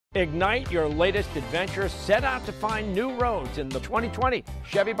Ignite your latest adventure. Set out to find new roads in the 2020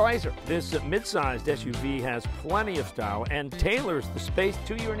 Chevy Blazer. This mid-sized SUV has plenty of style and tailors the space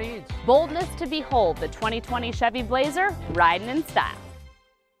to your needs. Boldness to behold, the 2020 Chevy Blazer, riding in style.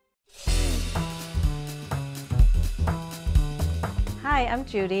 Hi, I'm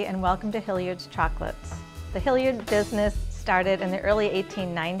Judy and welcome to Hilliards Chocolates. The Hilliard business started in the early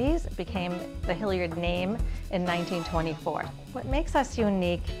 1890s. It became the Hilliard name in 1924. What makes us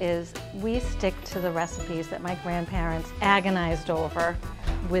unique is we stick to the recipes that my grandparents agonized over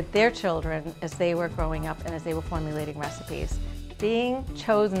with their children as they were growing up and as they were formulating recipes. Being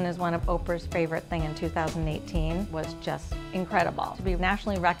chosen as one of Oprah's favorite thing in 2018 was just incredible to be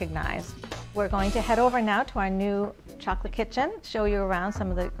nationally recognized. We're going to head over now to our new chocolate kitchen, show you around some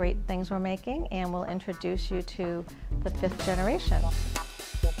of the great things we're making, and we'll introduce you to the 5th generation.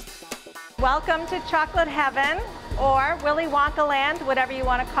 Welcome to Chocolate Heaven, or Willy Wonka Land, whatever you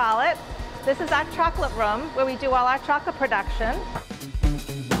want to call it. This is our chocolate room where we do all our chocolate production.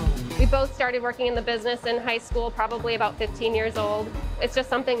 We both started working in the business in high school, probably about 15 years old. It's just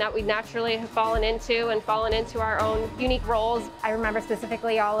something that we naturally have fallen into our own unique roles. I remember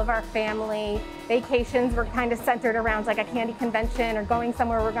specifically all of our family vacations were kind of centered around like a candy convention or going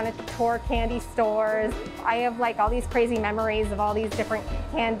somewhere we're going to tour candy stores. I have like all these crazy memories of all these different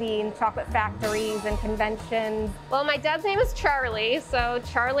candy and chocolate factories and conventions. Well, my dad's name is Charlie, so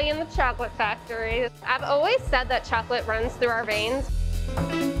Charlie in the Chocolate Factory. I've always said that chocolate runs through our veins.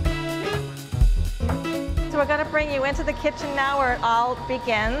 So we're going to bring you into the kitchen now where it all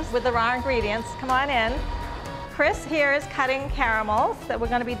begins with the raw ingredients. Come on in. Chris here is cutting caramels that we're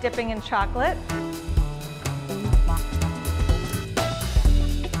going to be dipping in chocolate.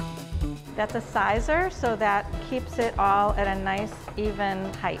 That's a sizer, so that keeps it all at a nice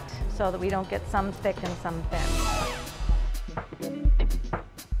even height so that we don't get some thick and some thin.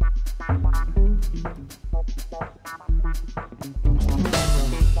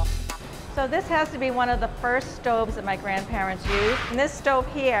 So this has to be one of the first stoves that my grandparents used. And this stove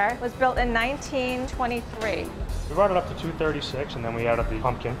here was built in 1923. We brought it up to 236 and then we added the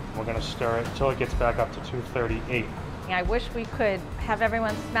pumpkin. We're going to stir it until it gets back up to 238. I wish we could have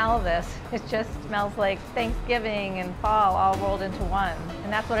everyone smell this. It just smells like Thanksgiving and fall all rolled into one.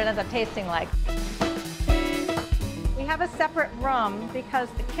 And that's what it ends up tasting like. We have a separate room because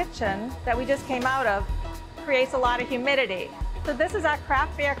the kitchen that we just came out of creates a lot of humidity. So this is our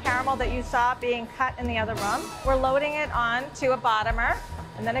craft beer caramel that you saw being cut in the other room. We're loading it onto a bottomer,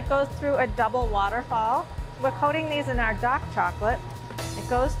 and then it goes through a double waterfall. We're coating these in our dark chocolate. It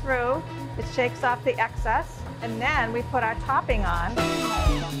goes through, it shakes off the excess, and then we put our topping on.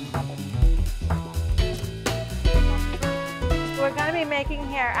 We're going to be making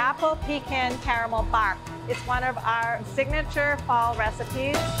here apple pecan caramel bark. It's one of our signature fall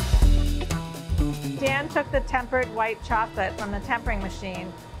recipes. Dan took the tempered white chocolate from the tempering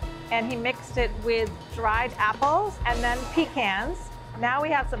machine and he mixed it with dried apples and then pecans. Now we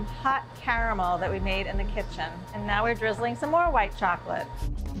have some hot caramel that we made in the kitchen. And now we're drizzling some more white chocolate.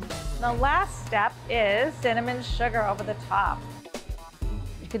 The last step is cinnamon sugar over the top.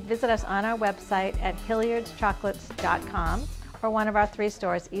 You could visit us on our website at hilliardschocolates.com or one of our 3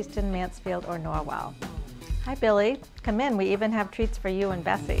 stores, Easton, Mansfield, or Norwell. Hi, Billy. Come in. We even have treats for you and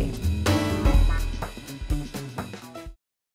Bessie.